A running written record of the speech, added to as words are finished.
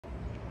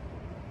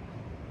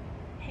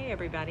Hey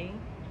everybody,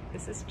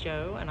 this is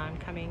Jo and I'm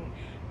coming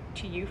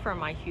to you from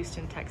my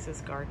Houston,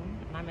 Texas garden,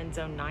 and I'm in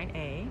zone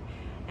 9A,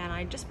 and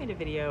I just made a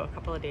video a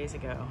couple of days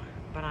ago,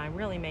 but I'm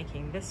really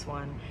making this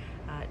one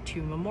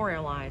to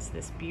memorialize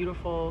this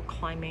beautiful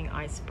climbing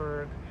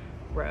iceberg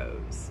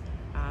rose.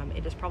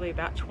 It is probably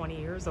about 20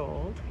 years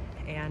old,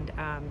 and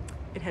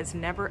it has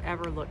never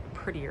ever looked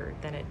prettier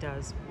than it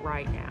does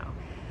right now.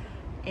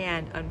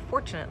 And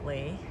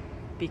unfortunately,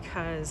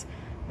 because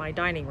my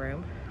dining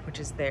room, which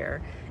is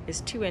there,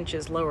 is 2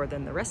 inches lower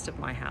than the rest of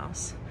my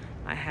house,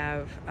 I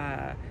have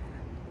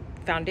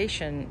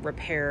foundation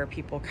repair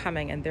people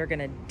coming, and they're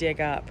gonna dig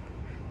up,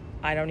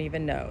 I don't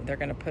even know, they're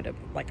gonna put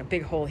like a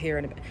big hole here,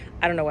 and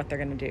I don't know what they're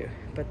gonna do.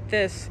 But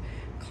this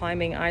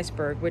climbing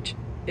iceberg, which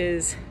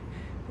is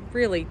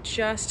really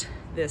just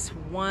this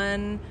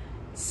one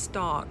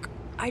stalk,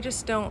 I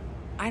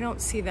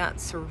don't see that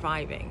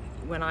surviving.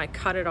 When I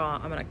cut it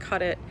off, I'm gonna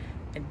cut it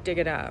and dig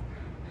it up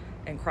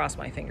and cross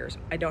my fingers.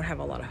 I don't have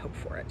a lot of hope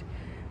for it.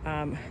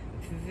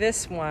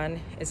 This one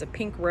is a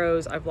pink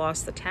rose. I've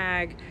lost the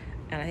tag,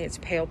 and I think it's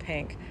pale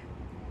pink.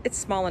 It's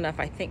small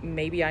enough, I think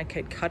maybe I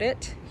could cut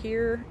it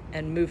here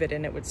and move it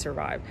and it would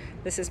survive.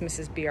 This is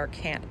Mrs. B.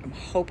 Arcant. I'm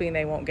hoping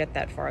they won't get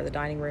that far. The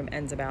dining room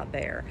ends about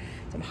there.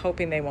 So I'm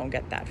hoping they won't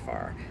get that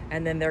far.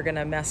 And then they're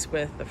gonna mess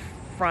with the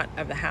front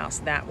of the house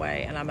that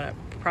way, and I'm gonna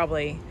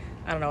probably,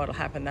 I don't know what'll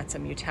happen. That's a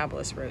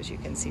mutabilis rose you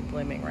can see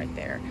blooming right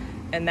there.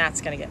 And that's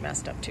gonna get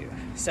messed up too.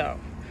 So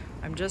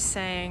I'm just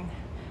saying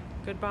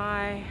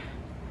goodbye,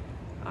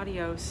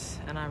 adios,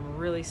 and I'm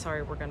really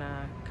sorry we're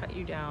gonna cut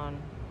you down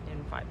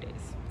in 5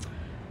 days.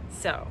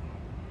 So,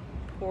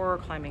 poor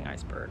climbing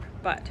iceberg,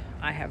 but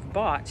I have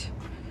bought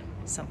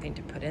something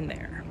to put in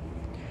there.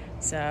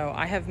 So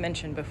I have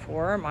mentioned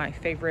before, my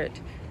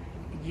favorite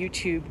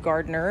YouTube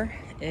gardener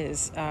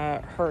is,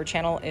 her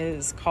channel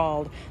is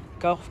called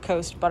Gulf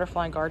Coast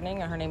Butterfly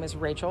Gardening, and her name is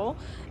Rachel,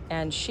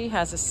 and she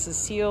has a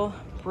Cecile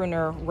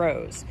Brunner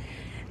rose,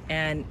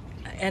 and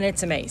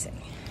it's amazing.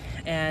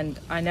 And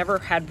I never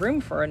had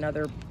room for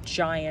another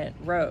giant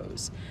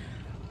rose,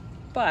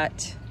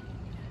 but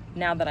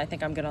now that I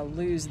think I'm gonna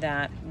lose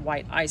that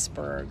white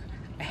iceberg,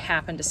 I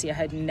happened to see, I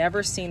had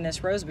never seen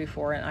this rose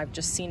before, and I've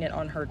just seen it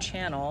on her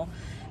channel,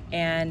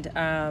 and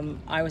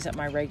I was at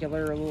my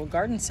regular little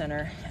garden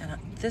center, and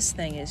this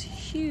thing is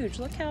huge.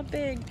 Look how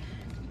big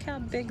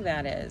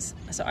that is.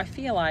 So I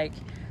feel like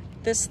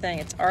this thing,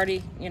 it's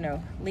already, you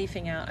know,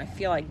 leafing out. I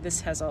feel like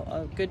this has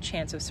a good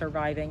chance of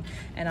surviving,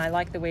 and I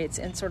like the way it's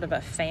in sort of a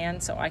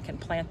fan, so I can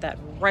plant that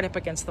right up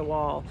against the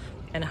wall,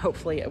 and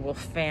hopefully it will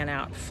fan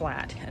out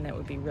flat, and it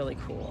would be really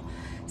cool.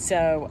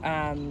 So,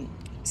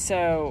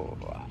 so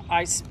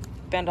I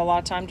spend a lot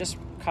of time just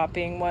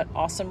copying what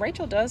awesome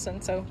Rachel does,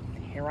 and so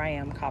here I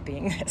am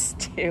copying this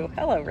too.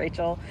 Hello,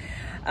 Rachel.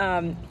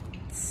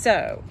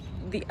 So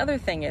the other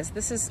thing is,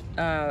 this is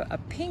a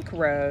pink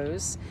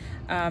rose,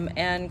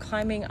 and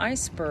climbing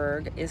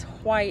iceberg is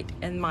white,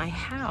 and my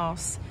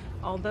house,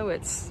 although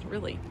it's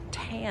really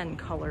tan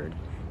colored,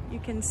 you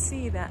can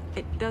see that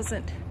it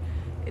doesn't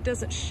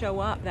show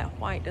up, that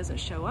white doesn't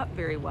show up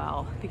very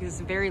well because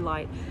it's very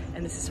light,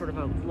 and this is sort of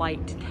a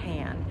light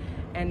tan.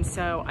 And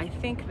so I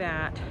think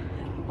that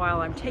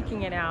while I'm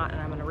taking it out and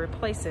I'm gonna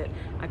replace it,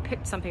 I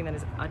picked something that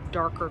is a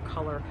darker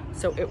color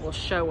so it will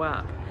show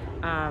up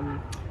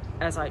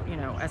as I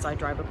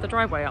drive up the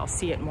driveway. I'll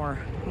see it more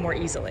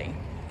easily.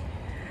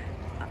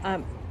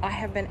 I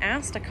have been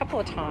asked a couple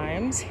of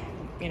times,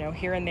 you know,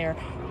 here and there,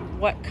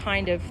 what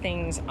kind of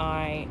things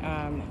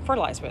I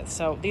fertilize with.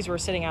 So these were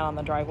sitting out on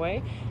the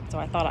driveway, so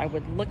I thought I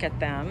would look at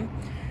them.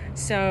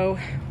 So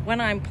when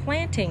I'm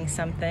planting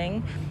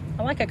something,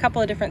 I like a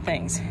couple of different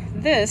things.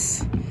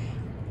 This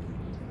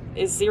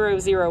is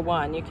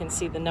 001. You can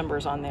see the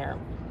numbers on there.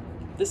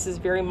 This is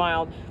very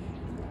mild.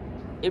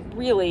 It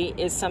really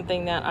is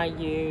something that I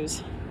use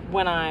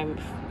when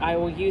I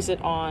will use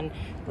it on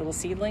little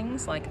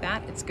seedlings like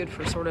that. It's good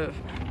for sort of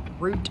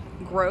root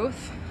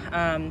growth,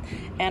 and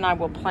I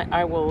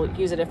will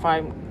use it if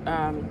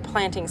I'm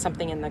planting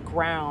something in the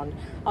ground.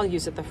 I'll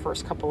use it the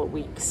first couple of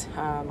weeks.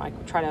 I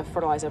try to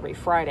fertilize every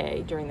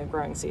Friday during the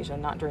growing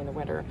season, not during the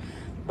winter,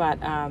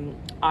 but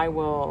I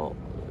will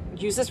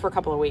use this for a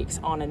couple of weeks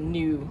on a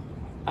new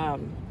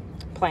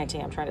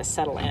planting I'm trying to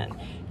settle in.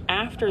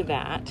 After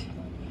that,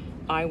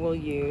 I will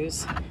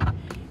use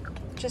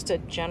just a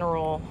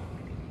general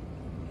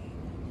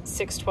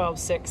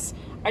 6-12-6.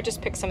 I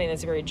just pick something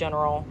that's very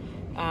general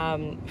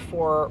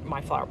for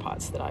my flower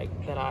pots that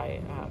I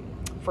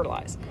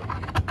fertilize.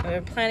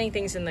 I'm planting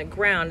things in the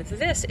ground.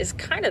 This is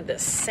kind of the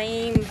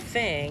same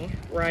thing,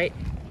 right,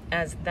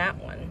 as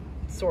that one,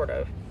 sort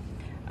of.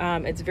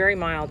 It's very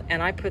mild,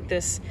 and I put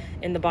this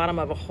in the bottom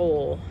of a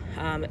hole,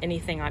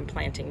 anything I'm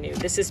planting new.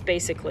 This is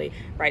basically,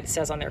 right, it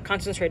says on there,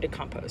 concentrated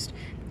compost.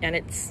 And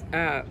it's,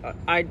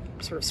 I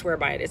sort of swear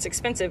by it. It's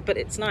expensive, but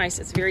it's nice.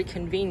 It's very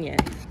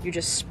convenient. You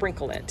just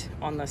sprinkle it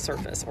on the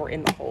surface or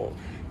in the hole.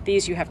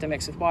 These you have to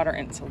mix with water,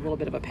 and it's a little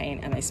bit of a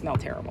pain, and they smell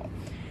terrible.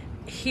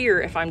 Here,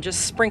 if I'm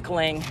just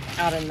sprinkling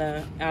out in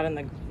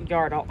the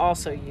yard, I'll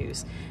also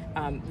use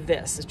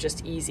this is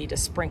just easy to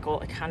sprinkle.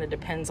 It kind of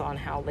depends on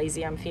how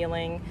lazy I'm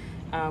feeling,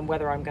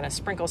 whether I'm going to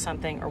sprinkle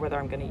something or whether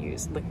I'm going to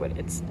use liquid.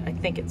 I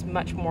think it's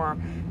much more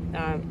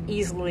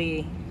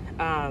easily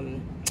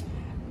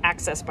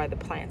accessed by the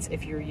plants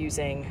if you're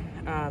using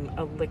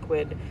a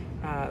liquid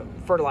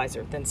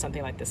fertilizer than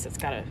something like this that's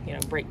got to, you know,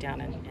 break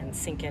down and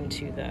sink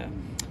into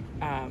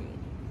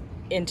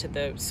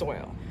the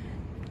soil.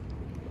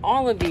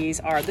 All of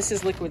these are, this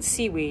is liquid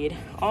seaweed.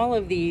 All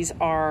of these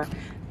are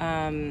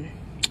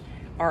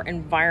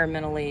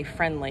environmentally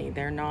friendly.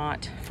 They're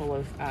not full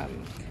of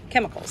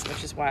chemicals,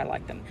 which is why I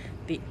like them.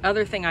 The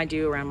other thing I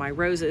do around my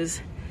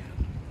roses,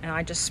 and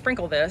I just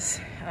sprinkle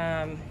this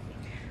a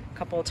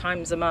couple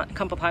times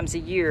a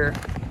year,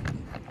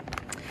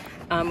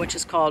 which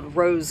is called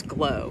Rose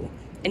Glow.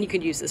 And you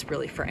could use this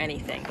really for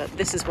anything, but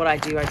this is what I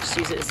do. I just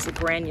use it as a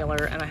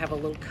granular, and I have a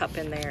little cup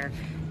in there,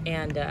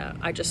 and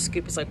I just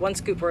scoop. It's like 1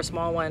 scoop for a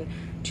small one,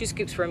 2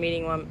 scoops for a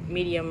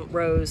medium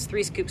rose,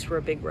 3 scoops for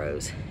a big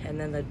rose, and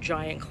then the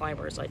giant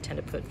climbers I tend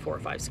to put 4 or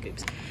 5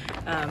 scoops.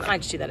 I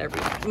just do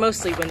that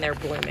mostly when they're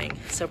blooming.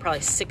 So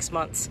probably 6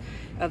 months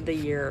of the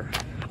year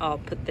I'll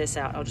put this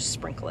out. I'll just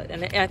sprinkle it,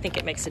 and I think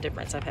it makes a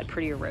difference. I've had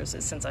prettier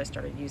roses since I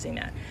started using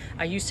that.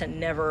 I used to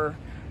never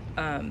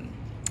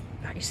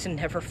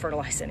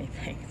fertilize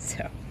anything.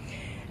 So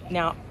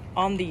now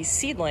on these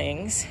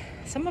seedlings,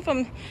 some of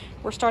them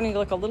were starting to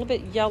look a little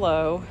bit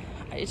yellow.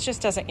 It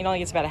just doesn't, it only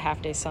gets about a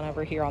half day sun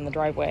over here on the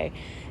driveway.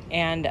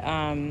 And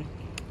I'm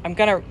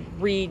gonna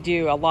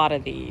redo a lot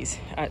of these,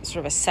 sort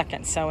of a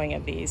second sowing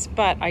of these.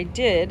 But I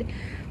did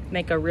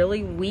make a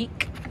really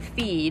weak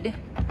feed.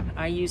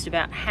 I used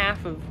about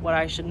half of what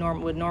I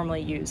would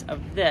normally use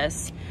of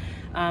this,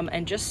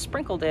 and just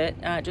sprinkled it,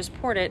 just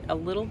poured it a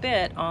little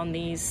bit on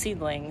these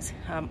seedlings,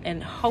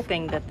 and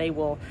hoping that they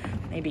will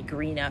maybe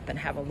green up and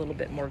have a little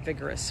bit more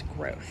vigorous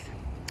growth.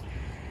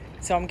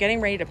 So I'm getting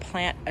ready to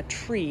plant a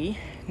tree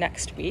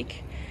next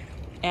week,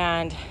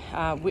 and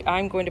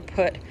I'm going to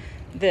put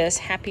this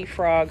Happy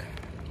Frog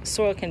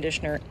soil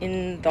conditioner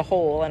in the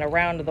hole and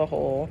around the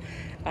hole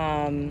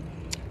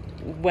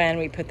when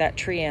we put that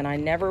tree in. I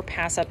never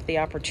pass up the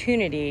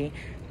opportunity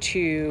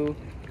to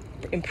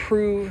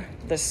improve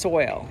the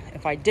soil.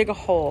 If I dig a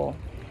hole,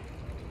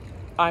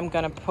 I'm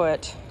going to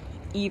put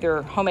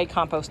either homemade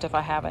compost if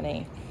I have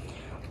any,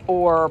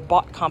 or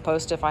bought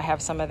compost if I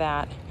have some of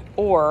that,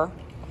 or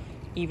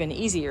even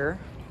easier,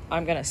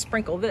 I'm going to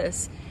sprinkle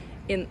this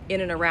in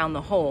and around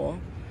the hole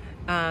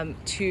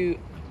to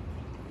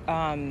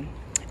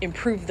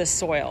improve the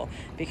soil,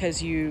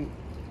 because you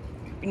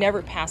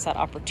never pass that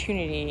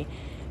opportunity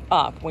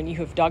up when you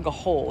have dug a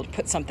hole to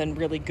put something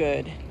really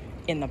good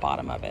in the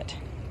bottom of it.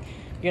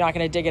 You're not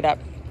going to dig it up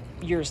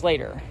years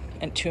later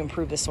and to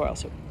improve the soil.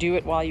 So do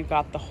it while you've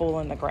got the hole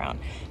in the ground.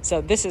 So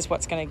this is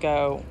what's going to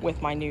go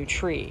with my new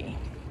tree.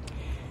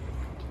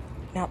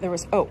 Now I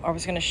was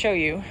going to show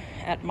you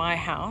at my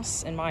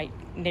house in my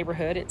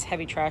neighborhood. It's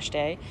heavy trash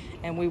day,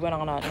 and we went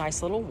on a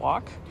nice little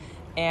walk,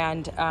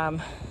 and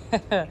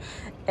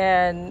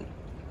and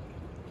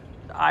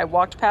I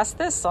walked past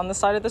this on the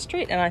side of the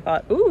street, and I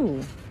thought,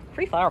 ooh,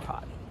 free flower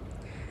pot,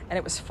 and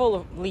it was full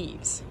of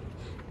leaves.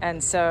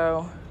 And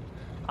so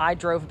I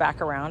drove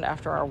back around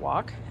after our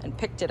walk and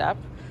picked it up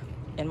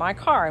in my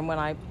car, and when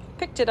I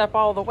picked it up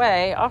all the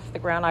way off the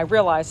ground, I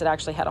realized it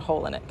actually had a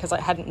hole in it because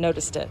I hadn't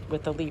noticed it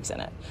with the leaves in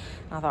it.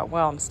 And I thought,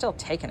 well, I'm still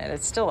taking it.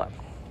 It's still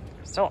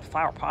a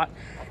flower pot.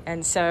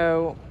 And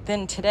so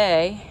then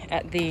today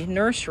at the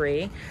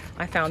nursery,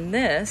 I found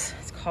this.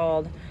 It's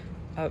called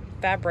a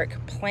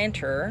fabric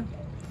planter.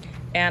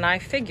 And I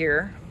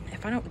figure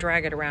if I don't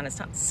drag it around, it's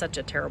not such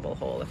a terrible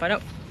hole. If I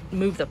don't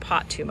move the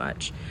pot too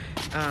much,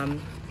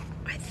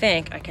 I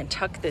think I can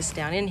tuck this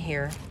down in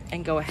here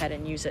and go ahead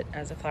and use it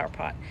as a flower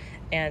pot.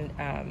 And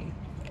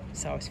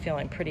so I was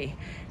feeling pretty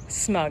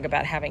smug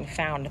about having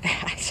found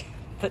that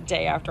the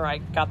day after I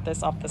got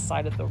this off the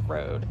side of the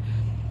road.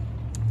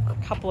 A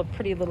couple of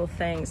pretty little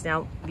things.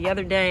 Now, the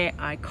other day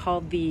I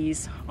called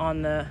these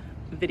on the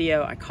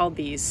video, I called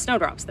these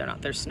snowdrops. They're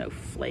not, they're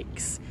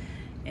snowflakes.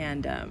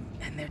 And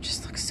they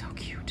just look so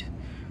cute.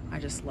 I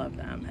just love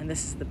them. And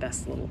this is the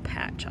best little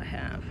patch I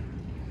have.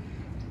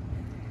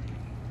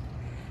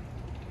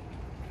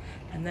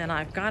 And then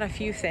I've got a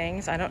few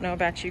things. I don't know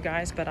about you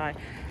guys, but I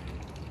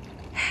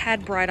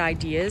had bright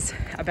ideas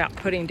about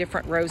putting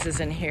different roses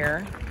in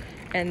here,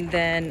 and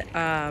then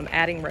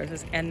adding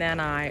roses. And then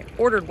I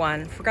ordered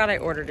one, forgot I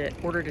ordered it,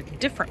 ordered a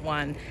different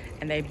one,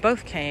 and they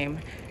both came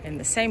in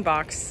the same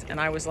box. And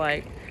I was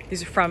like,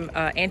 these are from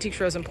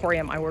Antiques Rose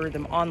Emporium. I ordered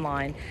them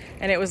online,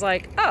 and it was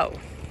like, oh,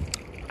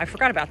 I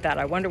forgot about that.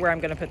 I wonder where I'm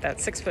going to put that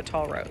 6-foot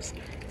tall rose.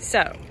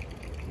 So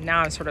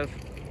now I'm sort of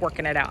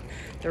working it out.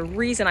 The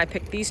reason I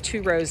picked these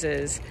 2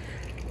 roses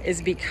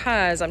is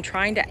because I'm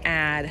trying to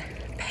add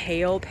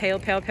pale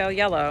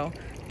yellow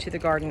to the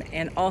garden,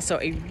 and also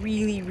a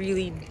really,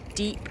 really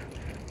deep,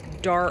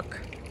 dark,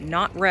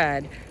 not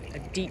red, a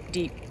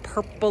deep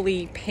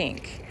purpley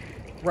pink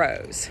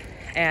rose.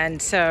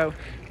 And so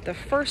the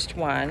first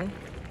one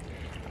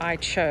I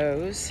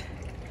chose,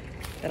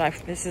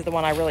 this is the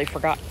one I really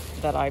forgot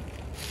that I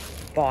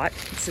bought.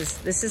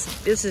 This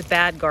is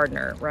bad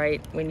gardener,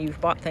 right? When you've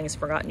bought things,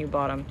 forgotten you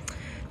bought them.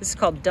 This is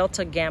called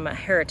Delta Gamma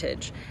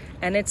Heritage,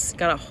 and it's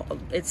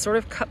sort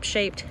of cup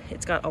shaped.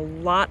 It's got a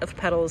lot of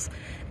petals,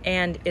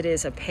 and it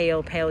is a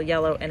pale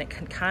yellow, and it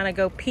can kind of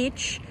go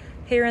peach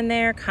here and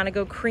there, kind of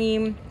go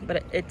cream,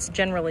 but it's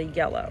generally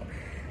yellow.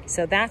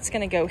 So that's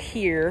going to go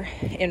here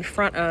in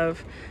front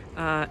of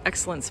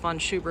Excellence von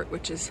Schubert,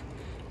 which is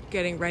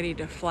getting ready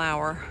to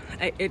flower.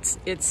 I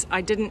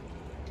didn't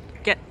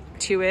get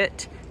to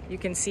it. You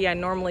can see I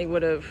normally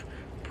would have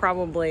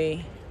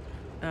probably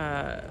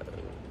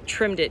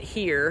trimmed it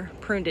here,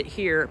 pruned it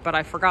here, but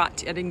I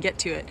forgot. I didn't get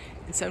to it.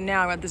 And so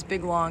now I've got this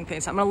big long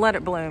thing. So I'm going to let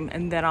it bloom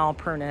and then I'll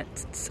prune it.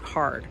 It's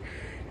hard.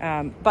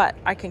 But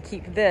I can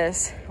keep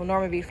this, will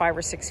normally be 5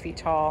 or 6 feet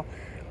tall.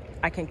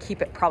 I can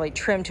keep it probably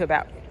trimmed to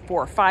about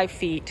 4 or 5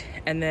 feet,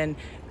 and then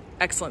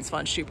Excellence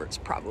von Schubert's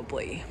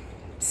probably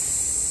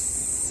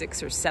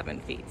 6 or 7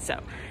 feet.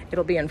 So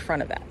it'll be in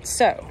front of that.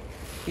 So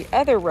the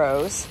other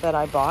rose that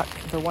I bought,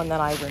 the one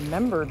that I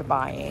remembered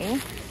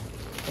buying,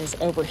 is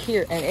over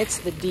here, and it's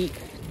the deep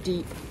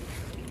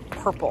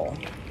purple.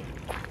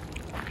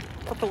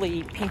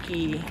 Purpley,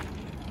 pinky,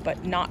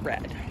 but not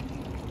red.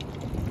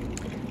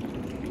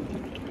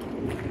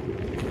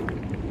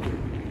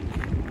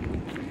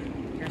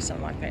 Here's some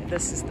of my favorite.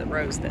 This is the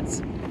rose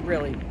that's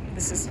really,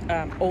 this is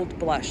Old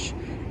Blush,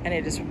 and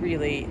it is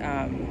really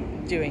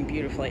doing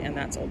beautifully, and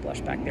that's Old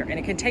Blush back there. And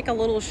it can take a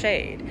little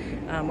shade,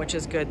 which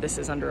is good. This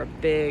is under a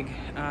big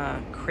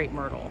crepe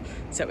myrtle,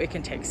 so it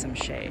can take some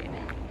shade.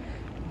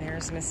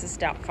 There's Mrs.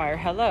 Doubtfire.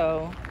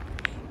 Hello.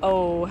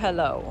 Oh,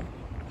 hello.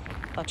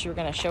 Thought you were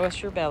going to show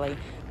us your belly.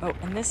 Oh,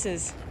 and this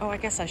is, oh, I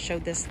guess I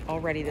showed this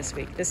already this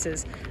week. This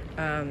is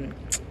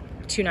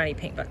 290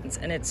 pink buttons,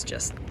 and it's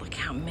just, look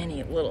how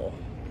many little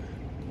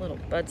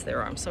buds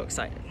there are. I'm so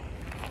excited.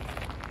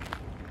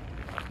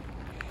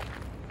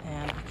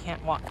 And I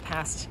can't walk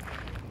past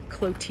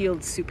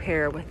Clotilde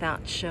Super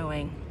without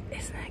showing.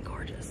 Isn't that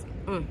gorgeous?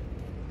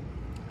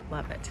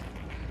 Love it.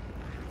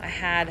 I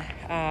had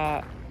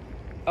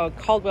a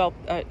Caldwell,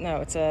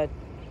 no, it's a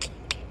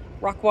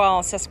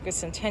Rockwell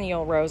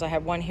Sesquicentennial rose. I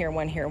had one here,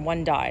 and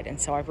one died,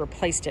 and so I've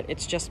replaced it.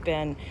 It's just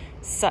been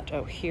such,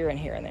 oh, here and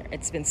there.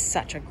 It's been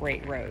such a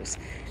great rose,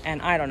 and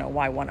I don't know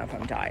why one of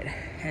them died.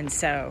 And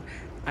so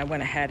I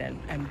went ahead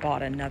and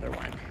bought another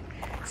one.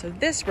 So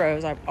this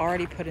rose I've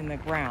already put in the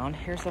ground.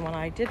 Here's the one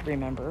I did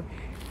remember.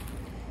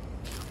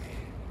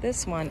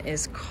 This one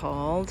is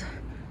called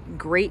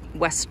Great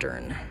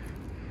Western,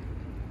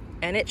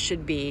 and it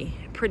should be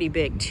pretty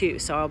big too,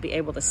 so I'll be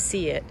able to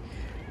see it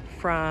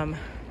from,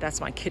 that's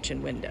my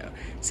kitchen window.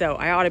 So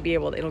I ought to be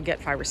able to, it'll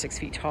get 5 or 6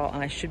 feet tall,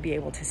 and I should be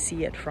able to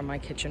see it from my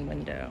kitchen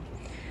window.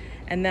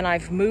 And then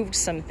I've moved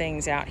some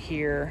things out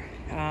here.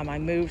 I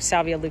moved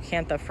Salvia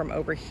leucantha from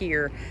over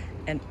here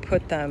and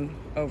put them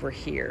over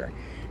here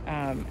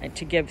and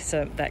to give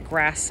that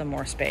grass some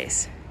more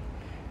space.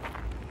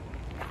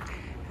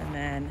 And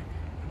then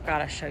I've got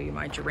to show you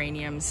my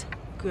geraniums.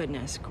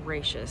 Goodness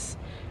gracious.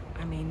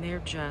 I mean,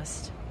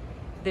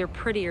 they're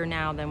prettier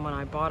now than when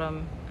I bought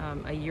them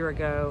a year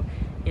ago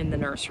in the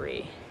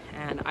nursery.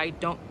 And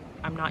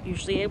I'm not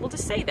usually able to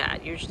say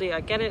that. Usually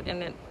I get it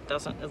and it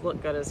doesn't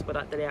look good as the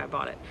day I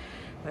bought it.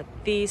 But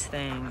these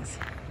things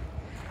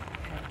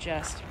have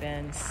just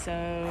been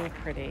so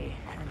pretty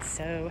and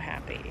so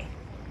happy.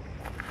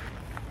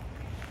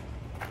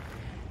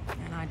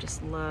 And I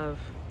just love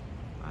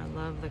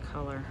the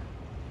color.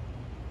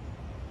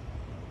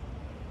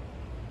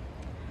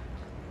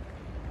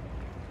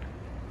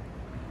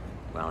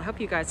 Well, I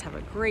hope you guys have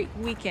a great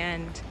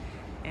weekend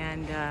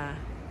and a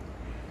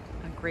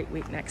great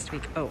week next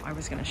week. Oh, I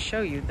was going to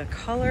show you the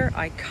color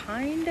I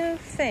kind of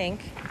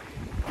think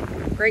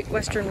Great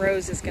Western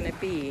Rose is going to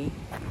be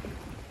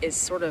is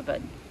sort of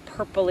a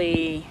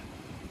purpley,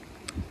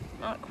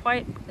 not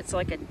quite, it's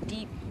like a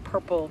deep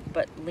purple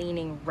but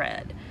leaning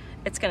red.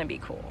 It's going to be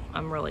cool.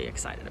 I'm really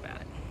excited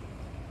about it.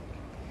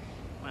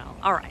 Well,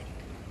 all right.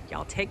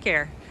 Y'all take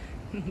care.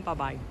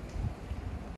 Bye-bye.